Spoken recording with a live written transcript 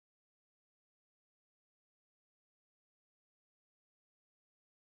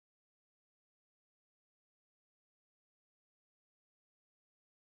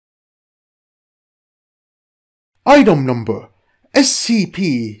Item Number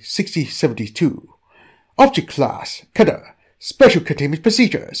SCP-6072 Object Class Canon Special Containment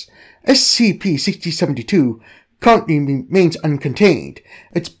Procedures SCP-6072 currently remains uncontained.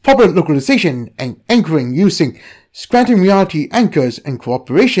 Its proper localization and anchoring using Scranton Reality anchors in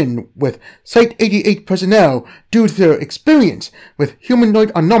cooperation with Site-88 personnel due to their experience with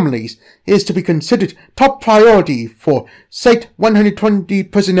humanoid anomalies is to be considered top priority for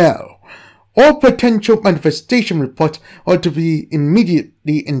Site-120 personnel. All potential manifestation reports are to be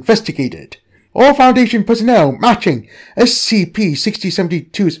immediately investigated. All Foundation personnel matching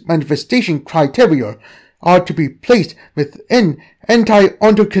SCP-6072's manifestation criteria are to be placed within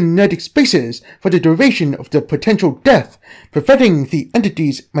anti-ontokinetic spaces for the duration of their potential death, preventing the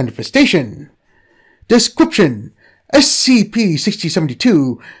entity's manifestation. Description: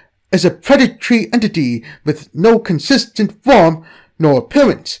 SCP-6072 is a predatory entity with no consistent form nor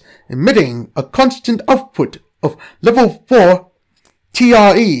appearance, emitting a constant output of Level 4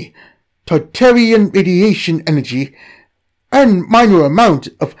 TRE, Tartarian radiation energy, and minor amount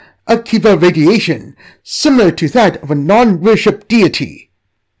of Akiva radiation, similar to that of a non-worship deity.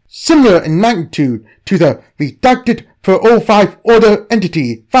 Similar in magnitude to the redacted per 05 order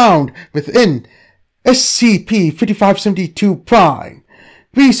entity found within SCP-5572 Prime.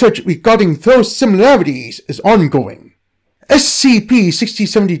 Research regarding those similarities is ongoing.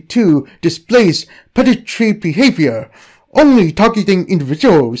 SCP-6072 displays predatory behavior, only targeting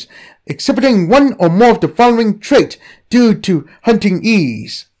individuals exhibiting one or more of the following traits due to hunting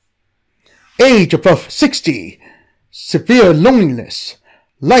ease. Age above 60, severe loneliness,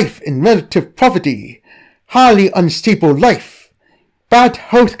 life in relative poverty, highly unstable life, bad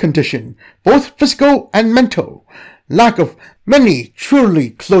health condition, both physical and mental, lack of many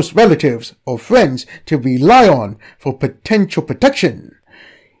truly close relatives or friends to rely on for potential protection,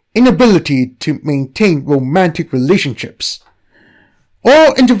 inability to maintain romantic relationships.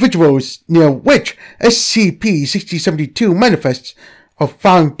 All individuals near which SCP-6072 manifests are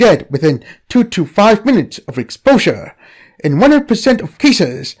found dead within 2 to 5 minutes of exposure. In 100% of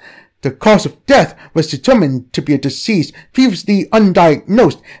cases, the cause of death was determined to be a disease previously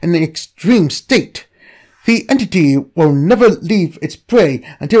undiagnosed in an extreme state. The entity will never leave its prey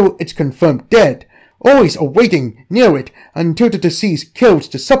until it's confirmed dead, always awaiting near it until the disease kills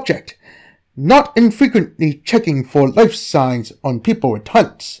the subject, not infrequently checking for life signs on people it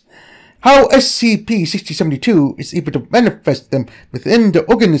hunts. How SCP-6072 is able to manifest them within the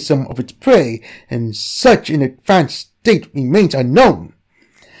organism of its prey in such an advanced state remains unknown.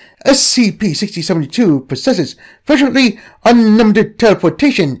 SCP-6072 possesses virtually unlimited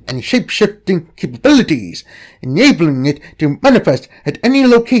teleportation and shape-shifting capabilities, enabling it to manifest at any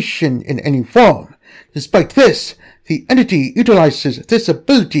location in any form. Despite this, the entity utilizes this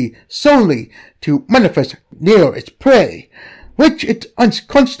ability solely to manifest near its prey, which it hunts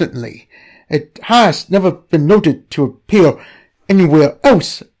constantly. It has never been noted to appear anywhere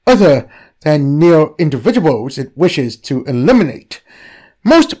else other than near individuals it wishes to eliminate.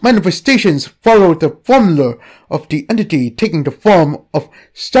 Most manifestations follow the formula of the entity taking the form of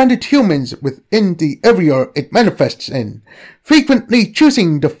standard humans within the area it manifests in, frequently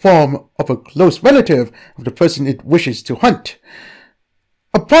choosing the form of a close relative of the person it wishes to hunt.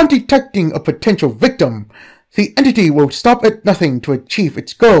 Upon detecting a potential victim, the entity will stop at nothing to achieve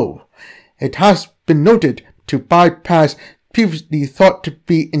its goal. It has been noted to bypass previously thought to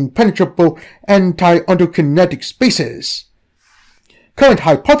be impenetrable anti-ontokinetic spaces. Current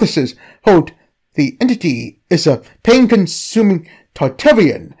hypotheses hold the entity is a pain-consuming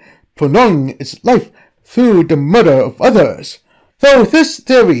Tartarian, prolonging its life through the murder of others. Though this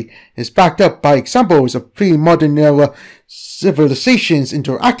theory is backed up by examples of pre-modern era civilizations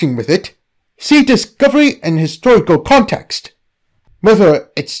interacting with it, see Discovery and Historical Context. Whether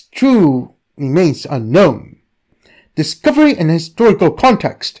it's true remains unknown. Discovery and Historical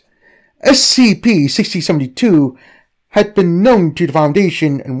Context. SCP-6072 had been known to the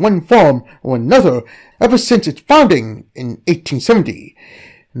Foundation in one form or another ever since its founding in 1870.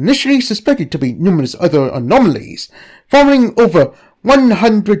 Initially suspected to be numerous other anomalies, following over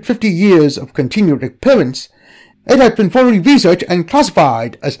 150 years of continued appearance, it had been fully researched and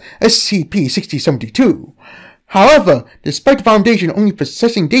classified as SCP-6072. However, despite the Foundation only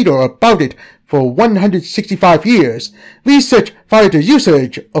possessing data about it for 165 years, research via the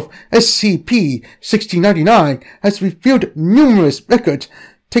usage of SCP-6099 has revealed numerous records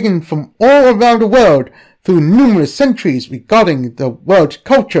taken from all around the world through numerous centuries regarding the world's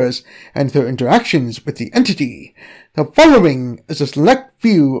cultures and their interactions with the entity. The following is a select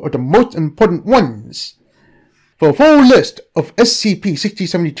few of the most important ones. For a full list of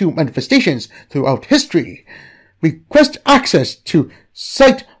SCP-6072 manifestations throughout history, request access to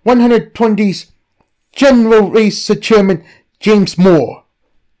Site-120's General Racer Chairman James Moore.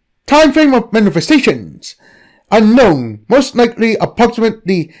 Time frame of manifestations unknown, most likely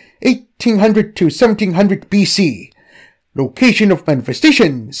approximately 1800 to 1700 BC. Location of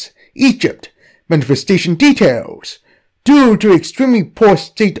manifestations Egypt. Manifestation details. Due to extremely poor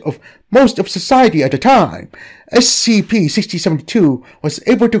state of most of society at the time, SCP-6072 was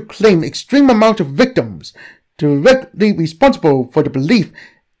able to claim extreme amount of victims, directly responsible for the belief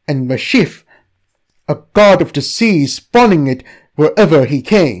and mischief, a god of the sea spawning it wherever he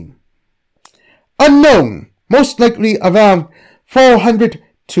came. Unknown, most likely around 400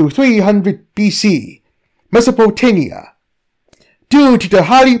 to 300 BC, Mesopotamia. Due to the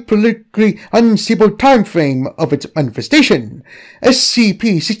highly politically unstable time frame of its manifestation,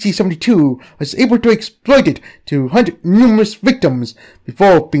 SCP-6072 was able to exploit it to hunt numerous victims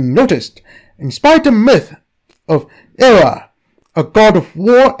before being noticed, inspired the myth of Era, a god of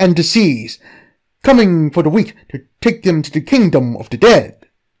war and disease, coming for the weak to take them to the kingdom of the dead.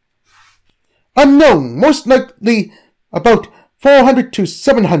 Unknown, most likely about 400 to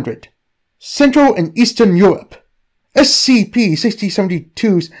 700, Central and Eastern Europe.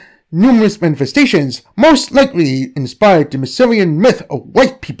 SCP-6072's numerous manifestations most likely inspired the Mycerian myth of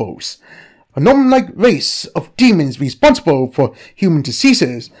white peoples, a gnome-like race of demons responsible for human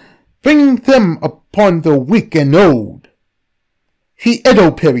diseases, bringing them upon the weak and old. The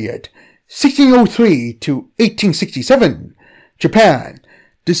Edo period, 1603 to 1867, Japan.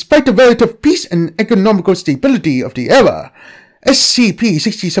 Despite the relative peace and economical stability of the era,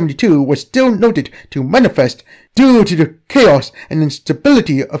 SCP-6072 was still noted to manifest due to the chaos and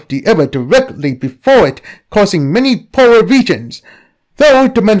instability of the era directly before it, causing many poorer regions, though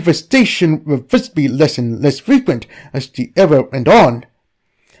the manifestation will visibly less and less frequent as the era went on.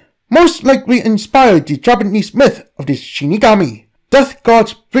 Most likely inspired the Japanese myth of the Shinigami, death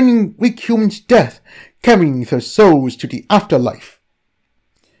gods bringing weak humans death, carrying their souls to the afterlife.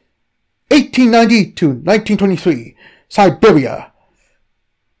 1890 to 1923, Siberia.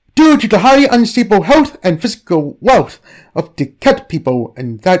 Due to the highly unstable health and physical wealth of the cat people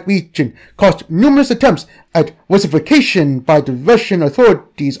in that region caused numerous attempts at Russification by the Russian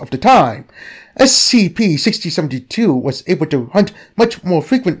authorities of the time, SCP-6072 was able to hunt much more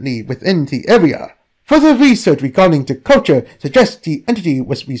frequently within the area. Further research regarding the culture suggests the entity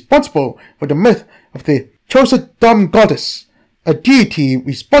was responsible for the myth of the Chosedam goddess, a deity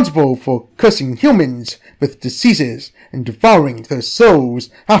responsible for cursing humans with diseases and devouring their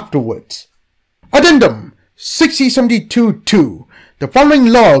souls afterwards. Addendum 6072-2. The following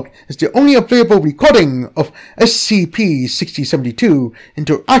log is the only available recording of SCP-6072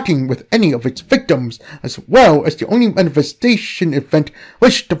 interacting with any of its victims, as well as the only manifestation event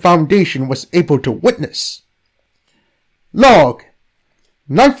which the Foundation was able to witness. Log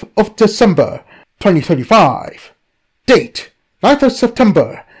 9th of December 2035. Date 9th of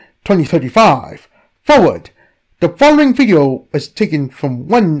September 2035. Forward. The following video was taken from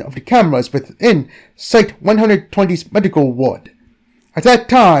one of the cameras within Site-120's medical ward. At that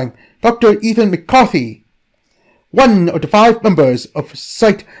time, Dr. Ethan McCarthy, one of the 5 members of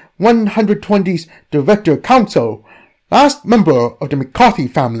Site-120's Director Council, last member of the McCarthy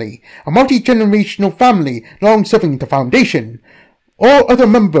family, a multi-generational family long serving the Foundation, all other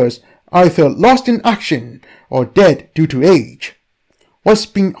members either lost in action or dead due to age, was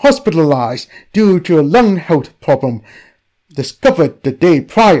being hospitalized due to a lung health problem discovered the day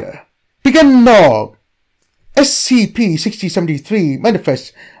prior. Begin log. SCP-6073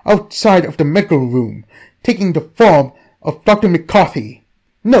 manifests outside of the medical room, taking the form of Dr. McCarthy.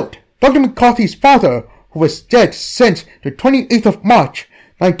 Note, Dr. McCarthy's father, who was dead since the 28th of March,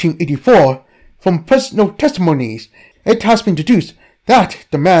 1984, from personal testimonies, it has been deduced that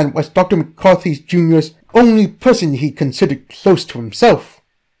the man was Dr. McCarthy Jr.'s only person he considered close to himself.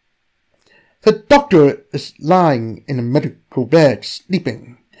 The doctor is lying in a medical bed,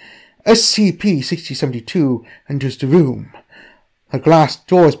 sleeping. SCP-6072 enters the room. The glass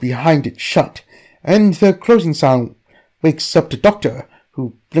doors behind it shut, and the closing sound wakes up the doctor,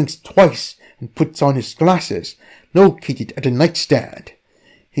 who blinks twice and puts on his glasses, located at a nightstand.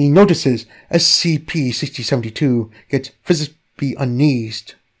 He notices SCP-6072 gets visibly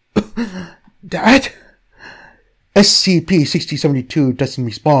uneased. Dad? SCP-6072 doesn't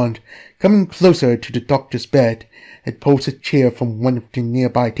respond. Coming closer to the doctor's bed, it pulls a chair from one of the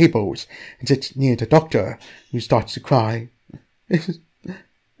nearby tables and sits near the doctor, who starts to cry. Is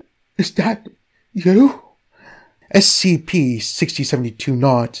that you? SCP-6072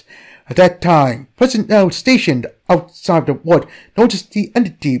 nods At that time, personnel stationed outside the ward noticed the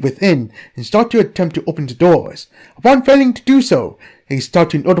entity within and started to attempt to open the doors. Upon failing to do so, they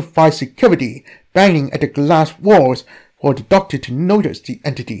started to notify security, banging at the glass walls for the doctor to notice the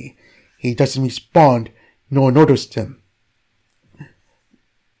entity. He doesn't respond, nor notice them.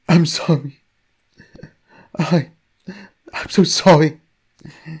 I'm sorry. I'm so sorry.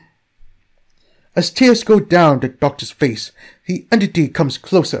 As tears go down the doctor's face, the entity comes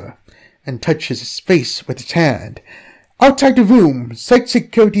closer and touches his face with its hand. Outside the room, site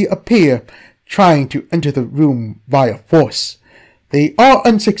security appear, trying to enter the room via force. They are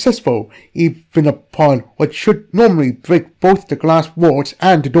unsuccessful, even upon what should normally break both the glass walls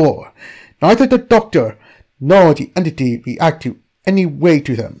and the door. Neither the doctor nor the entity react to any way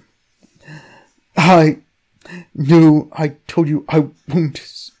to them. I told you I won't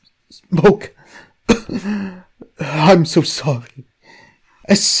smoke. I'm so sorry.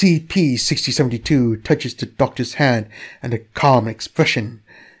 SCP-6072 touches the doctor's hand and a calm expression.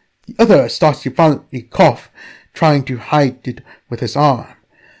 The other starts to violently cough, trying to hide it with his arm.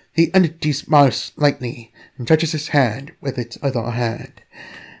 The entity smiles slightly and touches his hand with its other hand.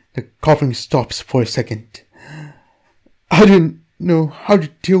 The coughing stops for a second. I didn't know how to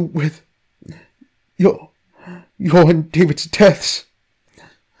deal with your and David's deaths.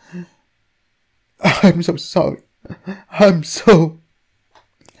 I'm so sorry.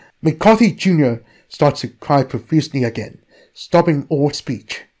 McCarthy Jr. starts to cry profusely again, stopping all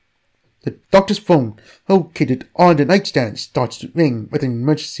speech. The doctor's phone, located on the nightstand, starts to ring with an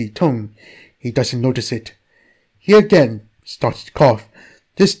emergency tone. He doesn't notice it. He again starts to cough,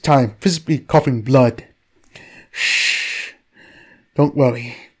 this time visibly coughing blood. Shh. Don't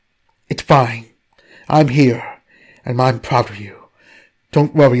worry. It's fine. I'm here, and I'm proud of you.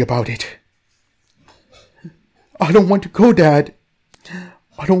 Don't worry about it. I don't want to go, Dad.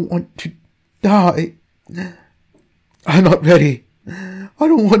 I don't want to die. I'm not ready. I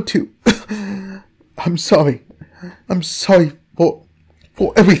don't want to. I'm sorry. I'm sorry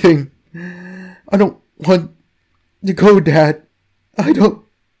for everything. I don't want to go, Dad. I don't.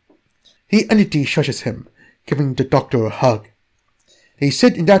 The entity shushes him, giving the doctor a hug. They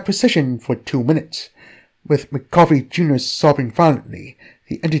sit in that position for 2 minutes. With McCarthy Jr. sobbing violently,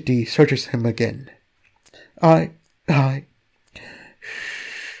 the entity searches him again.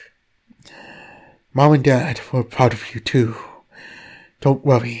 Mom and Dad were proud of you too. Don't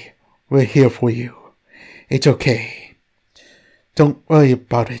worry, we're here for you. It's okay. Don't worry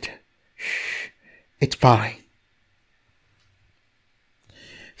about it. Shh, it's fine.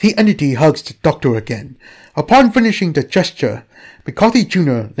 The entity hugs the doctor again. Upon finishing the gesture, McCarthy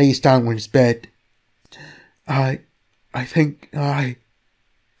Jr. lays down on his bed. The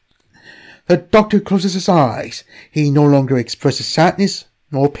doctor closes his eyes. He no longer expresses sadness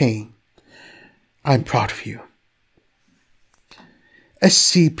nor pain. I'm proud of you.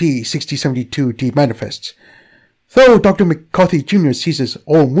 SCP-6072 demanifests. Though Dr. McCarthy Jr. ceases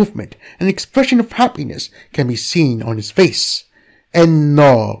all movement, an expression of happiness can be seen on his face. End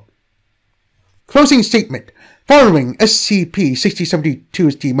log. Closing statement. Following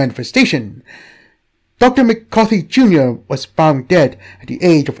SCP-6072's demanifestation, Dr. McCarthy Jr. was found dead at the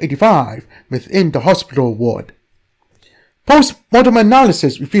age of 85 within the hospital ward. Post-mortem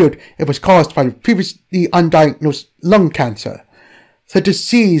analysis revealed it was caused by previously undiagnosed lung cancer. The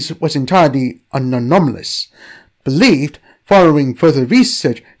disease was entirely anomalous, believed following further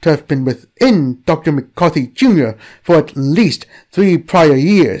research to have been within Dr. McCarthy Jr. for at least 3 prior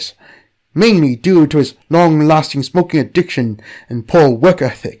years, mainly due to his long-lasting smoking addiction and poor work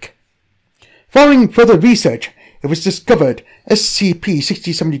ethic. Following further research, it was discovered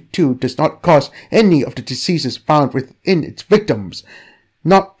SCP-6072 does not cause any of the diseases found within its victims,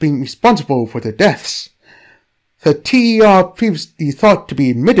 not being responsible for their deaths. The TER previously thought to be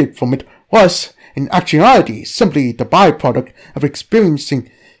emitted from it was, in actuality, simply the byproduct of experiencing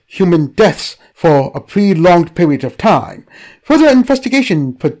human deaths for a prolonged period of time. Further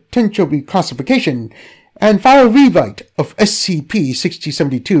investigation, potential reclassification, and final rewrite of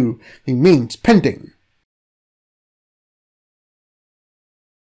SCP-6072 remains pending.